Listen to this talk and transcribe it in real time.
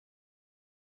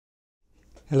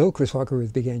Hello, Chris Walker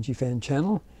with Big Angie Fan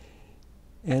Channel,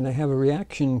 and I have a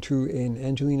reaction to an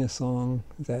Angelina song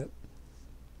that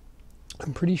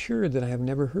I'm pretty sure that I have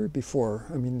never heard before.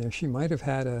 I mean, she might have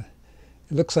had it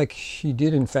looks like she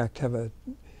did in fact have a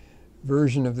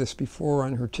version of this before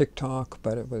on her TikTok,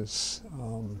 but it was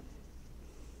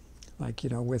like,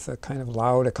 with a kind of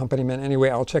loud accompaniment. Anyway,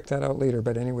 I'll check that out later,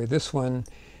 but anyway, this one,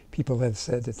 people have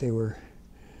said that they were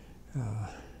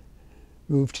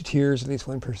moved to tears. At least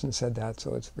one person said that,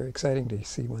 so it's very exciting to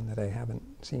see one that I haven't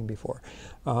seen before.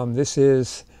 This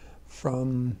is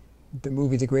from the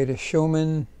movie The Greatest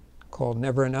Showman, called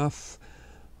Never Enough.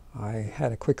 I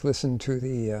had a quick listen to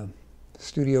the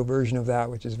studio version of that,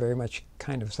 which is very much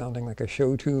kind of sounding like a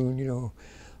show tune,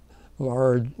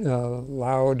 large,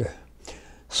 loud,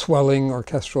 swelling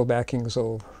orchestral backing,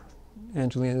 so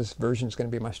Angelina's version is going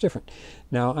to be much different.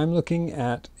 Now I'm looking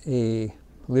at a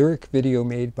lyric video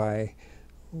made by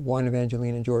one of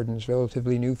Angelina Jordan's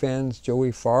relatively new fans,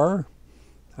 Joey Farr.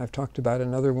 I've talked about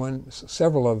another one,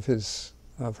 several of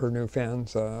her new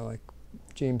fans, like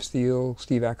James Steele,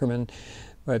 Steve Ackerman,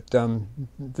 but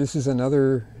this is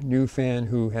another new fan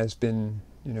who has been,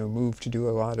 moved to do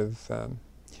a lot of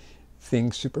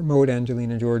things to promote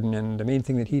Angelina Jordan, and the main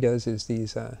thing that he does is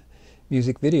these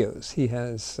music videos. He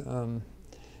has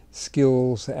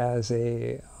skills as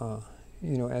a,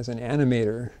 as an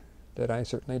animator that I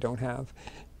certainly don't have.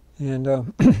 And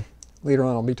later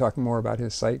on I'll be talking more about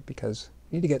his site, because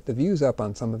we need to get the views up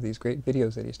on some of these great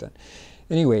videos that he's done.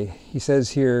 Anyway, he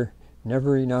says here,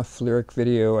 never enough lyric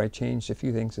video. I changed a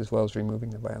few things as well as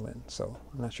removing the violin. So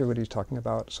I'm not sure what he's talking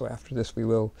about. So after this we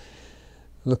will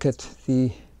look at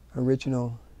the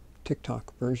original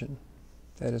TikTok version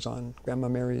that is on Grandma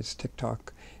Mary's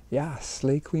TikTok. Yeah,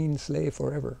 slay queen, slay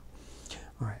forever.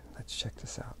 All right, let's check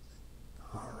this out.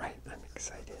 All right, I'm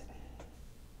excited.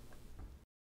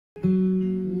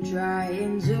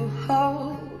 Trying to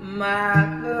hold my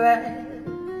breath,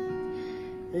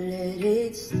 let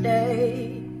it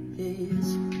stay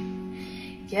this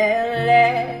way. Can't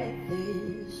let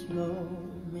this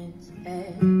moment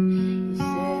end. You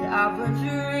said I would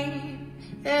dream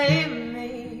in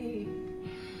me,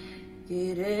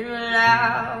 getting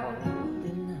loud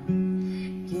enough.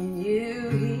 Can you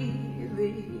hear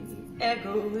it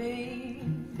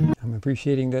echoing? I'm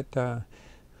appreciating that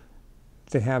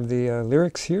they have the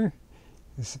lyrics here.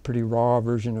 This is a pretty raw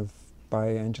version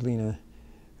by Angelina.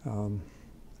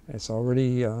 It's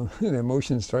already the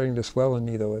emotion's starting to swell in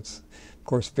me, though. It's of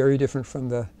course very different from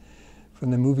the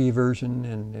movie version,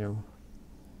 and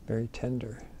very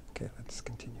tender. Okay, let's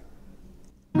continue.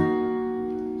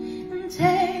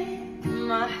 Take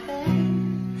my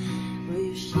hand,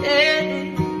 we've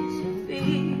shared this to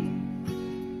be,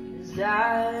 'cause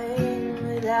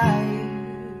darling, without you,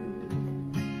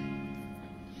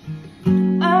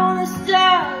 all the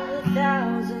stars,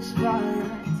 1,000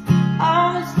 spotlights,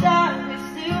 all the stars we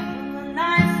steal from the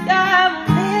night sky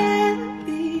will never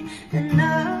be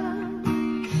enough,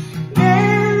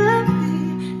 never be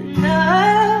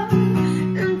enough.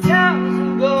 And towers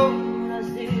of gold I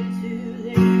still to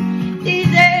thee. These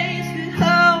days could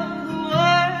hold the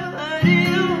world, but it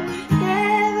will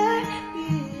never be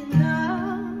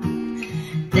enough,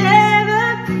 never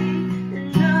be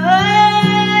enough.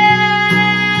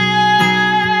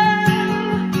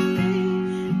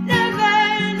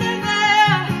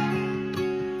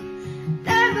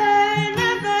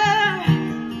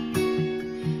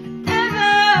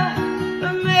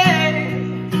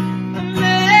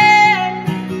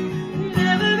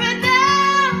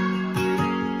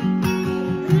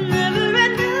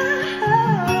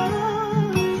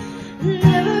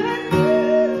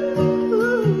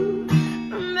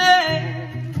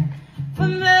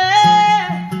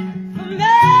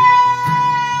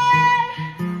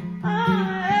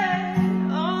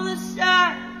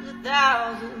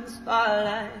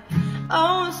 Spotlight,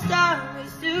 all the stars we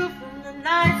steal from the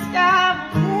night sky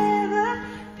will never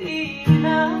be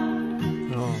enough.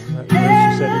 Oh, that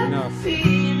verse said enough. Be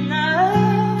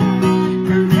enough.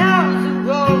 And towers of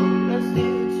gold are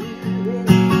still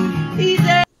to be.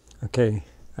 Okay,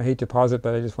 I hate to pause it,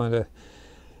 but I just wanted to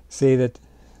say that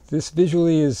this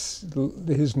visually is,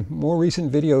 his more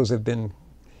recent videos have been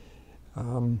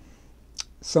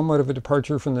somewhat of a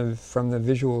departure from the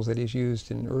visuals that he's used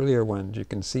in earlier ones. You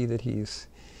can see that he's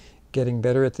getting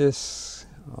better at this.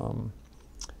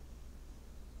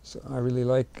 So I really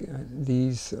like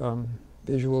these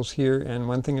visuals here, and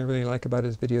one thing I really like about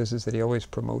his videos is that he always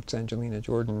promotes Angelina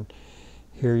Jordan.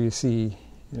 Here you see,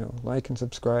 like and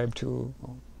subscribe to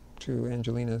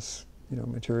Angelina's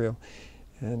material,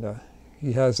 and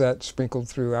he has that sprinkled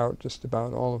throughout just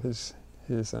about all of his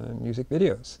music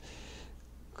videos.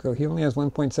 So he only has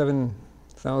 1.7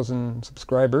 thousand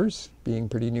subscribers, being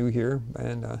pretty new here,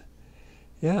 and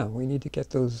yeah, we need to get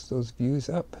those views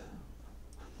up.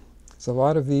 So a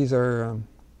lot of these are,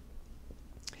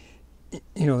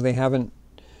 you know, they haven't.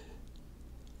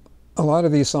 A lot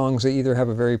of these songs, they either have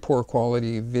a very poor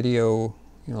quality video,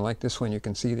 you know, like this one. You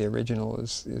can see the original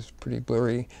is pretty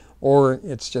blurry, or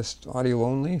it's just audio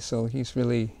only. So he's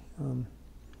really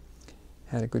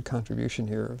had a good contribution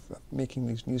here of making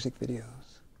these music videos.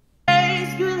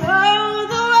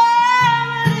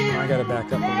 I gotta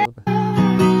back up a little bit.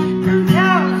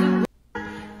 Yeah, a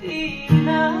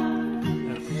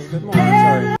little bit more,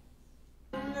 sorry.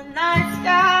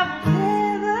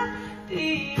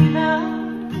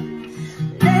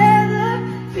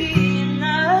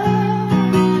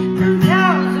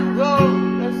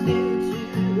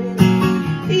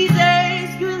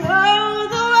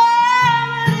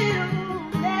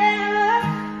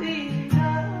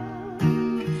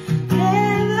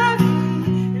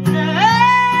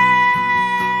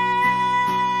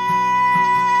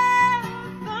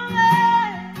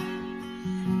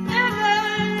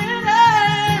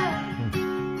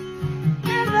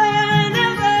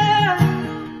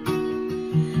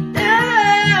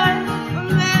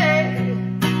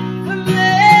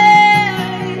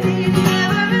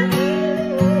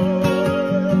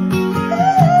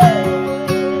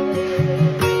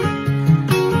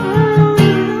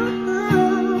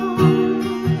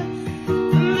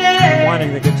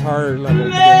 The guitar level to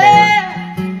be lower.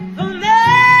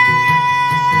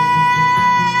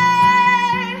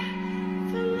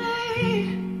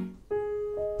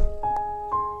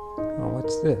 Oh,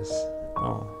 what's this?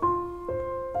 Oh,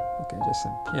 okay, just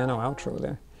some piano outro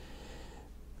there.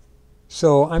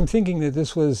 So I'm thinking that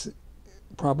this was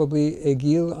probably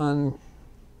Egil on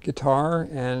guitar,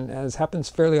 and as happens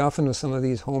fairly often with some of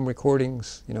these home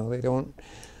recordings, you know, they don't,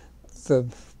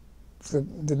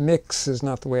 the mix is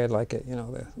not the way I'd like it. You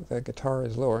know, the guitar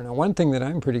is lower. Now, one thing that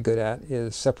I'm pretty good at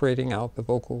is separating out the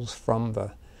vocals from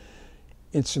the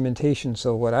instrumentation.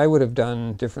 So what I would have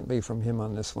done differently from him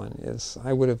on this one is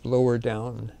I would have lowered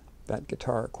down that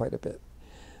guitar quite a bit.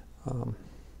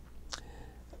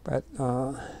 But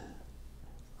I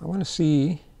want to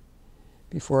see,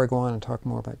 before I go on and talk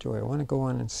more about Joy, I want to go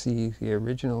on and see the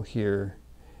original here,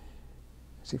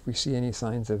 see if we see any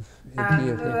signs of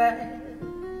Egil here.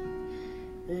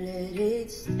 Let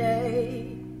it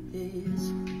stay this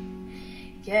way.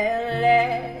 Can't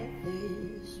let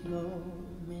this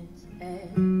moment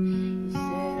end. You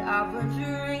said I would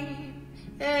dream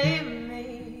and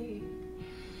make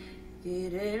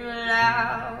getting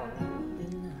loud.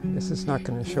 This is not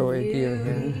going to show Egil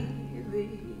here.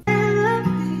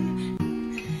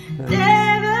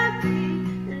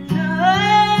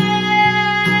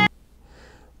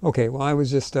 Okay, well, I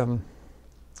was just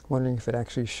wondering if it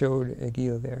actually showed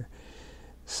Egil there.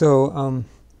 So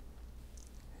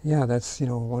yeah, that's, you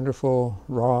know, a wonderful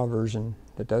raw version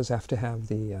that does have to have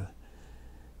the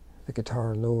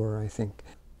guitar lower, I think.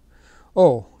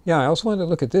 Oh yeah, I also wanted to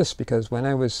look at this because when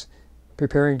I was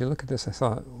preparing to look at this, I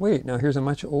thought, wait, now here's a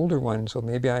much older one, so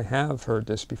maybe I have heard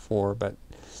this before, but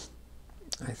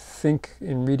I think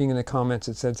in reading in the comments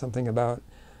it said something about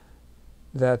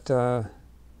that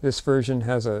this version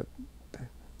has a,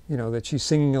 you know, that she's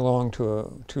singing along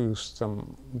to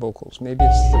some vocals. Maybe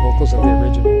it's the vocals of the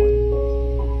original one.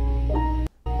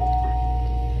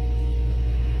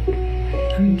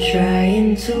 I'm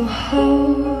trying to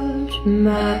hold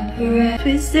my breath.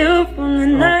 Be still from the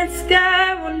night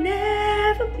sky will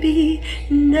never be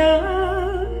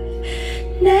enough.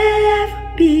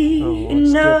 Never be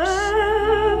enough.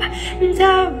 And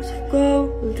towers of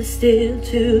gold are still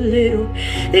too little.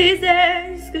 These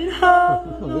days could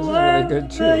hold the world, really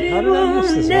good too. but it How did I miss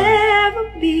will this never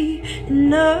be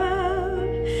enough.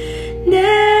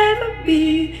 Never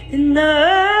be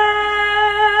enough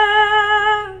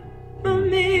for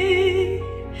me.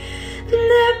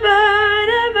 Never,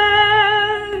 never.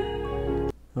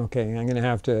 Okay, I'm going to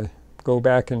have to go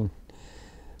back and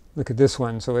look at this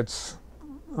one. So it's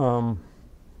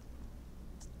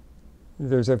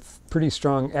there's a pretty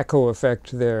strong echo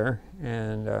effect there,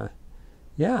 and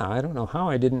yeah, I don't know how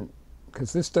I didn't,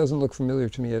 because this doesn't look familiar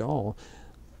to me at all.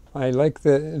 I like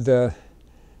this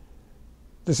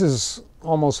is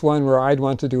almost one where I'd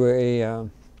want to do a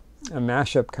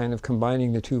mashup, kind of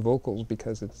combining the two vocals,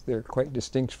 because they're quite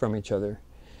distinct from each other.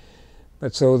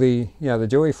 But so the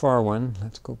Joey Farr one,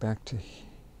 let's go back to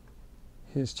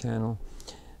his channel.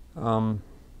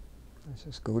 Let's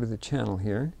just go to the channel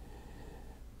here.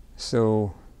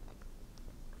 So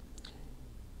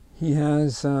he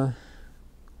has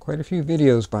quite a few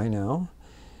videos by now,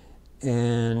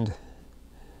 and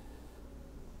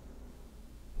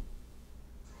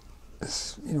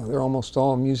you know, they're almost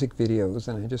all music videos,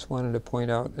 and I just wanted to point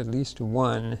out at least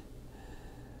one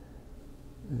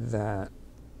that,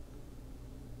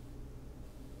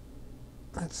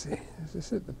 let's see, is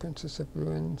this it, The Princess of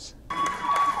Ruins?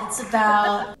 It's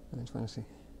about... I just want to see.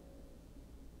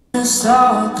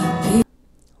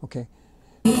 Okay.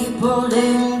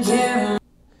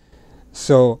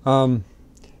 So,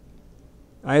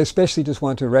 I especially just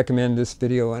want to recommend this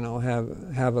video, and I'll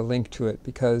have a link to it,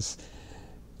 because,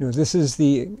 you know, this is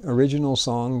the original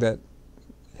song that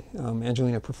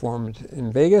Angelina performed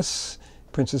in Vegas,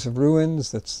 Princess of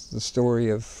Ruins. That's the story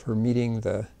of her meeting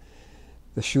the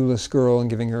shoeless girl and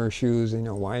giving her shoes. You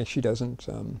know, why she doesn't,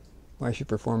 why she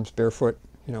performs barefoot,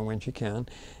 you know, when she can.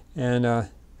 And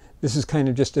this is kind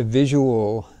of just a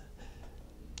visual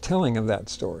telling of that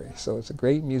story. So it's a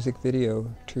great music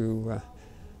video to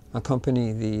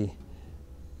accompany the,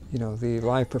 you know, the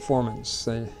live performance.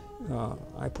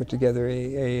 I put together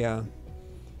a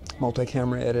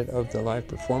multi-camera edit of the live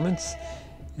performance,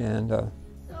 and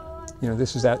you know,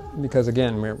 this is that because,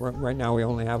 again, right now we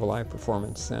only have a live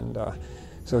performance, and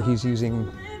so he's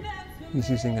using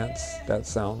that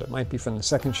sound. It might be from the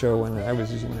second show when I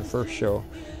was using the first show,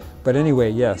 but anyway,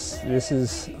 yes, this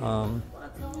is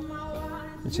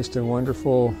it's just a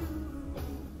wonderful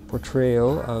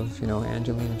portrayal of, you know,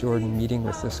 Angelina Jordan meeting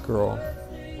with this girl,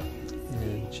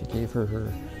 and she gave her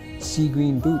her sea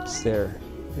green boots there,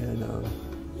 and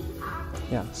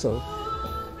yeah, so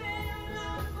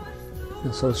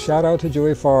shout out to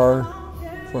Joey Farr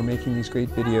for making these great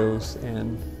videos,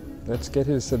 and let's get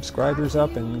his subscribers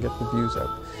up and get the views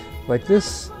up. Like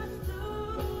this,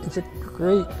 it's a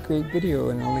great video,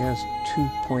 and it only has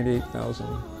 2.8 thousand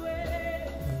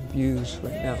views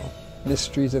right now.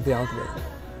 Mysteries of the Algorithm.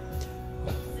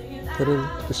 Put a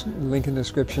link in the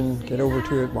description, get over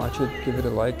to it, watch it, give it a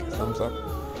like, thumbs up.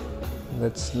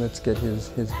 Let's get his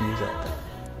views up.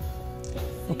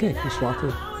 Okay, Chris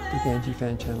Walker, Big Angie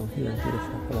Fan Channel here in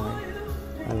beautiful Hawaii.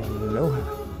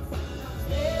 Aloha.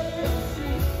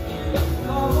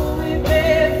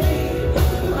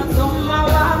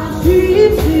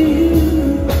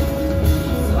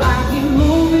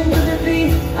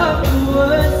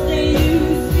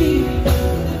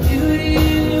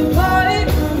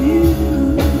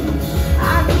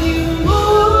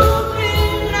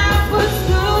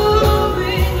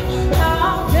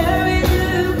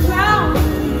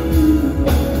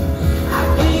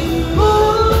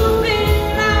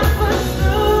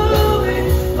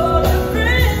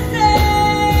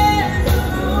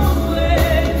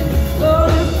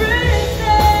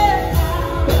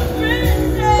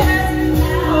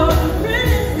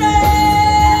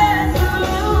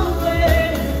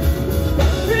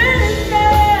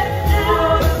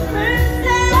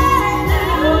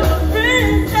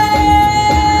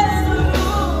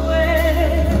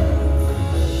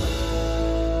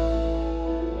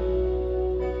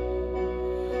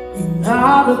 And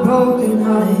all the broken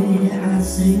hearted I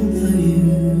sing for you.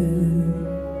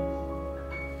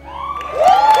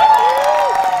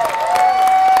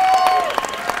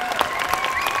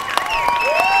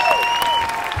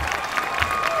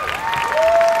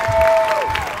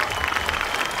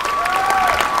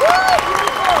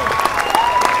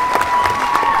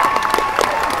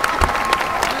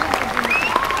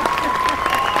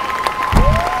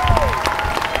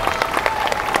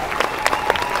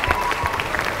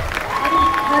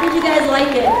 How did you guys like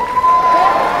it?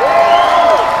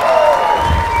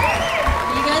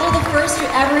 You guys are the first to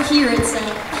ever hear it,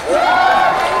 so...